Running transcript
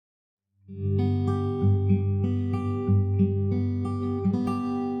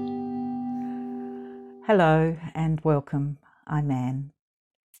Hello and welcome. I'm Anne.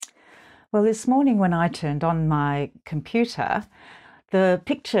 Well, this morning when I turned on my computer, the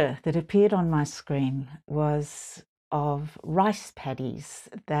picture that appeared on my screen was of rice paddies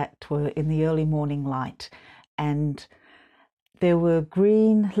that were in the early morning light, and there were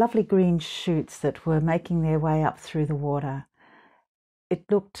lovely green shoots that were making their way up through the water. It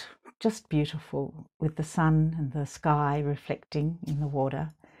looked just beautiful with the sun and the sky reflecting in the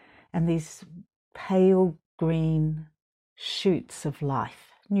water, and these pale green shoots of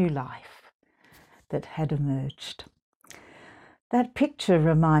life, new life that had emerged. That picture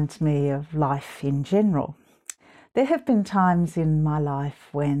reminds me of life in general. There have been times in my life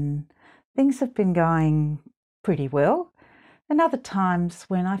when things have been going pretty well, and other times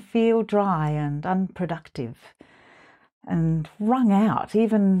when I feel dry and unproductive and wrung out,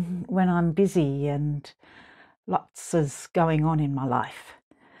 even when I'm busy and lots is going on in my life.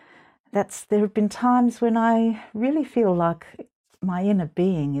 There have been times when I really feel like my inner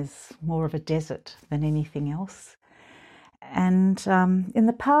being is more of a desert than anything else. And in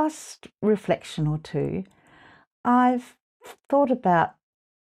the past reflection or two, I've thought about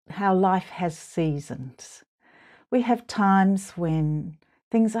how life has seasons. We have times when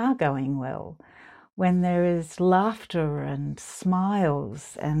things are going well, when there is laughter and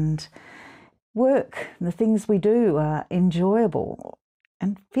smiles and work, the things we do are enjoyable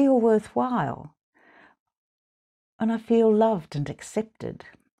and feel worthwhile. And I feel loved and accepted.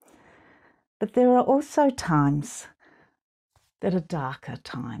 But there are also times that are darker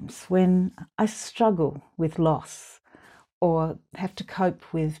times when I struggle with loss or have to cope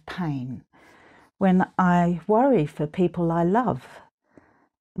with pain, when I worry for people I love,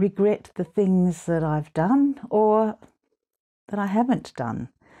 regret the things that I've done or that I haven't done,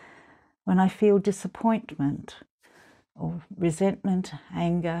 when I feel disappointment or resentment,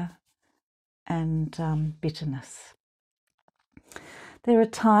 anger, and bitterness. There are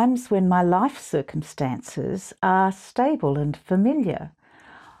times when my life circumstances are stable and familiar.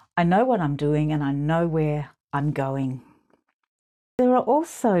 I know what I'm doing and I know where I'm going. There are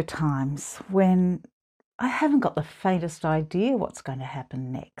also times when I haven't got the faintest idea what's going to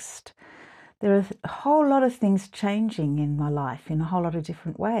happen next. There are a whole lot of things changing in my life in a whole lot of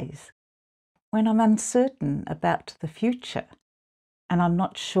different ways. When I'm uncertain about the future and I'm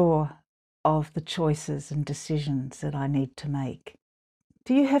not sure of the choices and decisions that I need to make.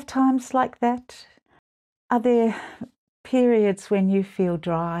 Do you have times like that? Are there periods when you feel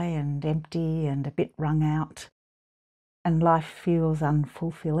dry and empty and a bit wrung out and life feels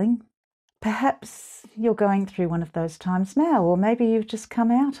unfulfilling? Perhaps you're going through one of those times now, or maybe you've just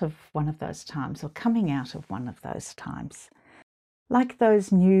come out of one of those times or coming out of one of those times. Like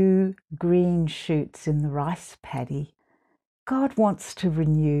those new green shoots in the rice paddy, God wants to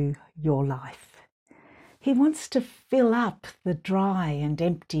renew your life. He wants to fill up the dry and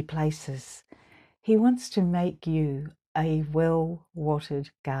empty places. He wants to make you a well-watered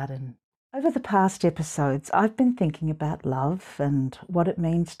garden. Over the past episodes, I've been thinking about love and what it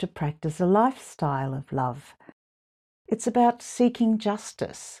means to practice a lifestyle of love. It's about seeking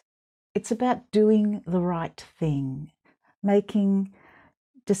justice. It's about doing the right thing, making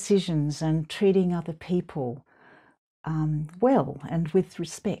decisions and treating other people well and with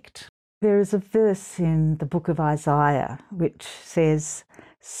respect. There is a verse in the book of Isaiah which says,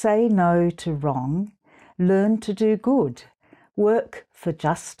 "Say no to wrong, learn to do good, work for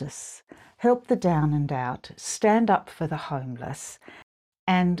justice, help the down and out, stand up for the homeless,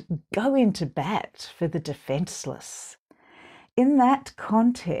 and go into bat for the defenseless." In that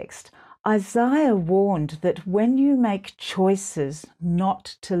context, Isaiah warned that when you make choices not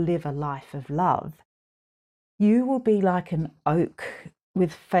to live a life of love, you will be like an oak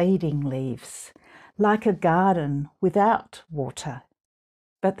with fading leaves, like a garden without water.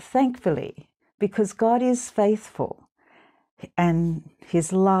 But thankfully, because God is faithful and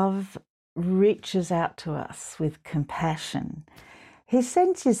His love reaches out to us with compassion, He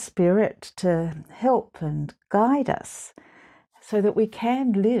sends His Spirit to help and guide us so that we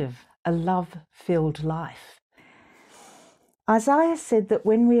can live a love-filled life. Isaiah said that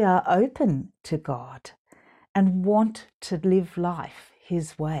when we are open to God and want to live life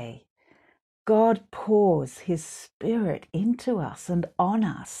His way, God pours His Spirit into us and on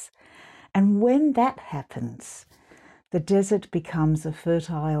us. And when that happens, the desert becomes a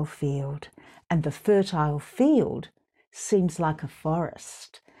fertile field, and the fertile field seems like a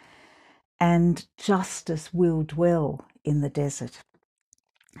forest. And justice will dwell in the desert,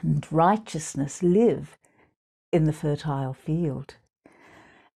 and righteousness live in the fertile field.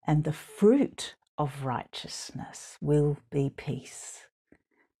 And the fruit of righteousness will be peace.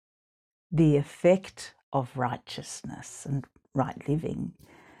 The effect of righteousness and right living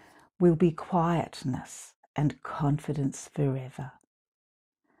will be quietness and confidence forever.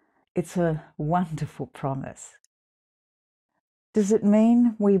 It's a wonderful promise. Does it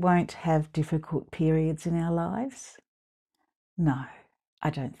mean we won't have difficult periods in our lives? No, I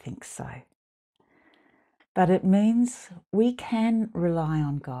don't think so. But it means we can rely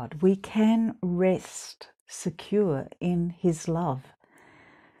on God. We can rest secure in His love.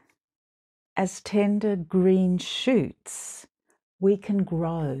 As tender green shoots, we can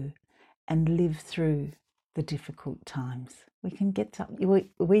grow and live through the difficult times. We can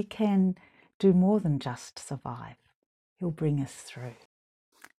we can do more than just survive. He'll bring us through.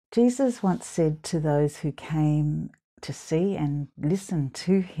 Jesus once said to those who came to see and listen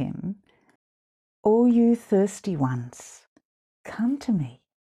to him, "All you thirsty ones, come to me.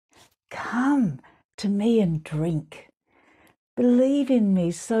 Come to me and drink. Believe in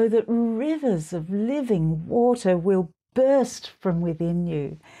me so that rivers of living water will burst from within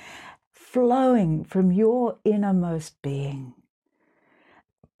you, flowing from your innermost being."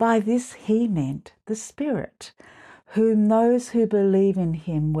 By this he meant the Spirit, whom those who believe in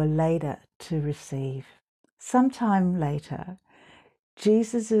him were later to receive. Sometime later,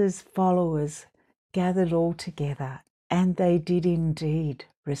 Jesus' followers gathered all together, and they did indeed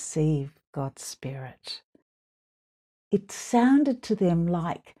receive God's Spirit. It sounded to them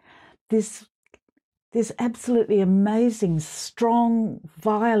like this absolutely amazing, strong,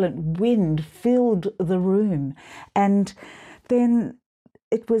 violent wind filled the room. And then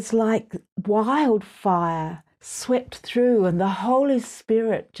it was like wildfire swept through, and the Holy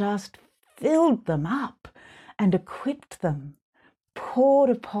Spirit just filled them up and equipped them, poured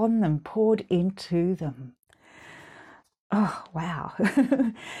upon them, poured into them. Oh, wow.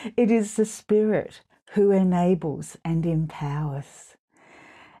 It is the Spirit who enables and empowers.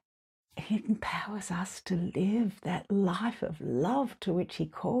 He empowers us to live that life of love to which he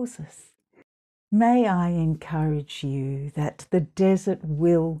calls us. May I encourage you that the desert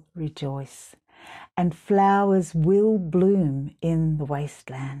will rejoice and flowers will bloom in the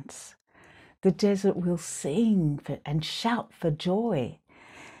wastelands. The desert will sing and shout for joy.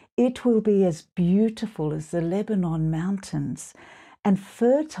 It will be as beautiful as the Lebanon mountains and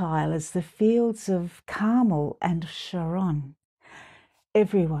fertile as the fields of Carmel and Sharon.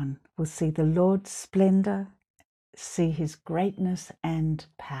 Everyone will see the Lord's splendor, see his greatness and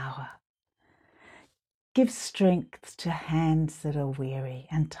power. Give strength to hands that are weary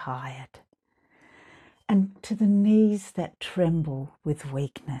and tired, and to the knees that tremble with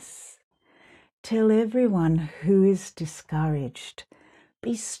weakness. Tell everyone who is discouraged,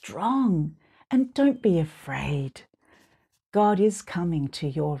 be strong and don't be afraid. God is coming to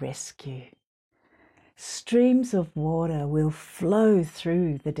your rescue. Streams of water will flow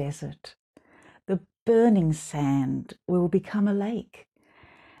through the desert. The burning sand will become a lake,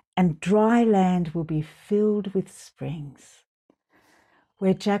 and dry land will be filled with springs.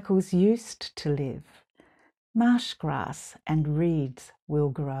 Where jackals used to live, marsh grass and reeds will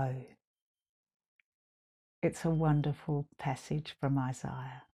grow. It's a wonderful passage from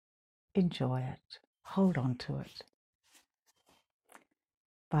Isaiah. Enjoy it. Hold on to it.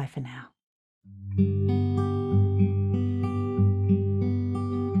 Bye for now.